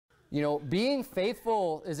You know, being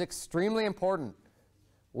faithful is extremely important.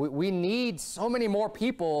 We need so many more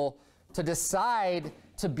people to decide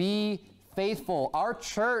to be faithful. Our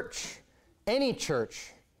church, any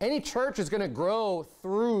church is going to grow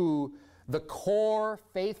through the core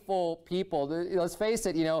faithful people. Let's face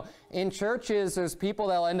it, you know, in churches, there's people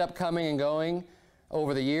that will end up coming and going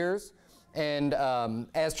over the years. And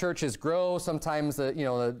as churches grow, sometimes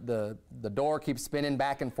the door keeps spinning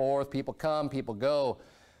back and forth. People come, people go.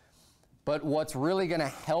 But what's really going to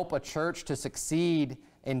help a church to succeed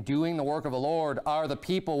in doing the work of the Lord are the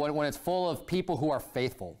people, when it's full of people who are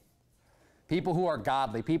faithful, people who are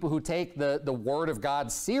godly, people who take the Word of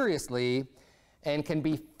God seriously and can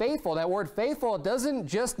be faithful. That word faithful doesn't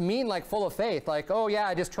just mean like full of faith, like, oh yeah,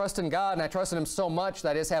 I just trust in God and I trust in Him so much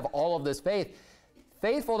that I just have all of this faith.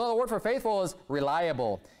 Faithful, another word for faithful is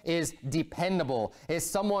reliable, is dependable, is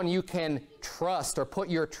someone you can trust or put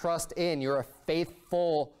your trust in. You're a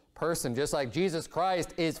faithful person, just like Jesus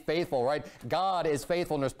Christ is faithful, right? God is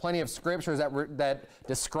faithful, and there's plenty of scriptures that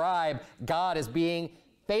describe God as being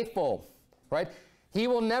faithful, right? He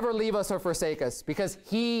will never leave us or forsake us because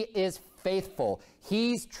He is faithful.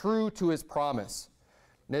 He's true to His promise.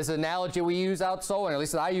 This analogy we use out Soulwinning, at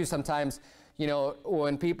least that I use sometimes, you know,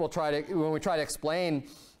 when we try to explain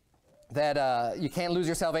that you can't lose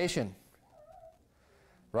your salvation,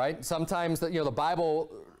 right? Sometimes the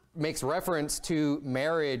Bible makes reference to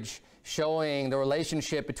marriage, showing the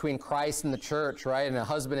relationship between Christ and the church, right? And a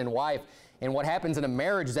husband and wife. And what happens in a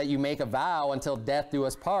marriage is that you make a vow until death do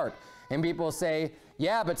us part. And people say,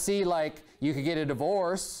 yeah, but see, like, you could get a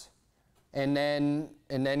divorce and then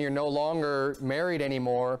you're no longer married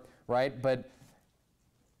anymore, right? But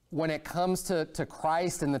when it comes to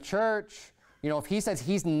Christ and the church, you know, if He says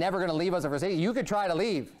He's never going to leave us or forsake you, you could try to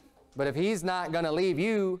leave. But if He's not going to leave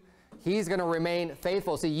you, He's going to remain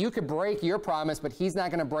faithful. See, you could break your promise, but He's not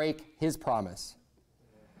going to break His promise.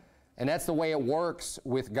 And that's the way it works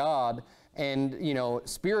with God. And, you know,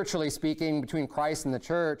 spiritually speaking, between Christ and the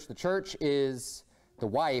church is the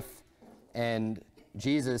wife and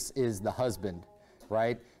Jesus is the husband,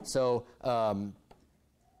 right? So,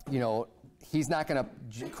 you know, Christ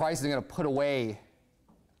isn't going to put away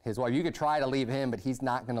His wife. You could try to leave Him, but He's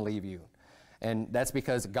not going to leave you. And that's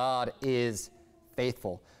because God is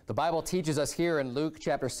faithful. The Bible teaches us here in Luke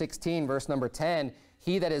chapter 16, verse number 10,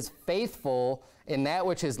 he that is faithful in that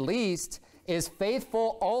which is least is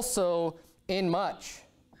faithful also in much.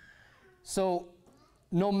 So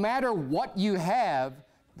no matter what you have,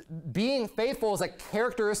 being faithful is a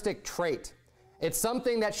characteristic trait. It's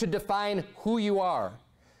something that should define who you are.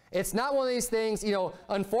 It's not one of these things, you know,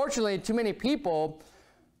 unfortunately, too many people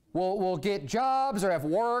will get jobs or have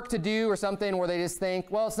work to do or something where they just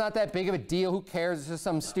think, well, it's not that big of a deal. Who cares? It's just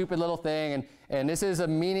some stupid little thing. And this is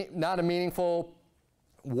not a meaningful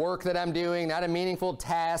work that I'm doing, not a meaningful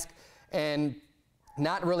task, and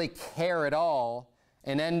not really care at all,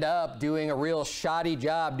 and end up doing a real shoddy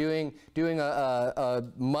job, doing a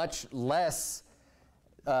much less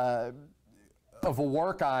of a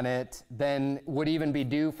work on it than would even be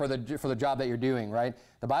due for the job that you're doing, right?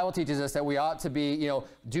 The Bible teaches us that we ought to be, you know,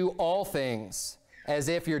 do all things as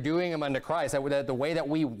if you're doing them unto Christ. That the way that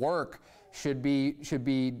we work should be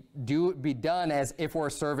done as if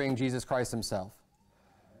we're serving Jesus Christ Himself.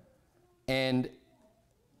 And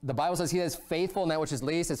the Bible says He that is faithful in that which is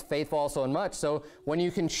least is faithful also in much. So when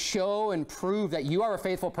you can show and prove that you are a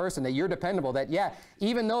faithful person, that you're dependable, that yeah,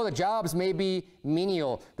 even though the jobs may be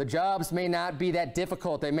menial, the jobs may not be that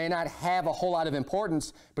difficult, they may not have a whole lot of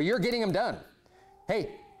importance, but you're getting them done.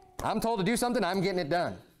 Hey, I'm told to do something, I'm getting it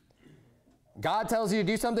done. God tells you to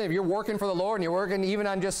do something, if you're working for the Lord and you're working even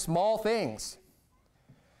on just small things,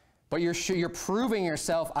 but you're proving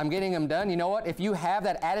yourself, I'm getting them done. You know what? If you have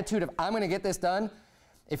that attitude of I'm going to get this done,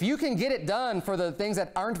 if you can get it done for the things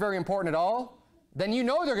that aren't very important at all, then you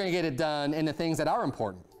know they're going to get it done in the things that are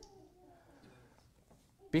important.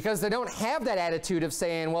 Because they don't have that attitude of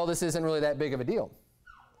saying, well, this isn't really that big of a deal.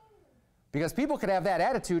 Because people could have that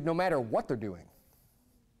attitude no matter what they're doing.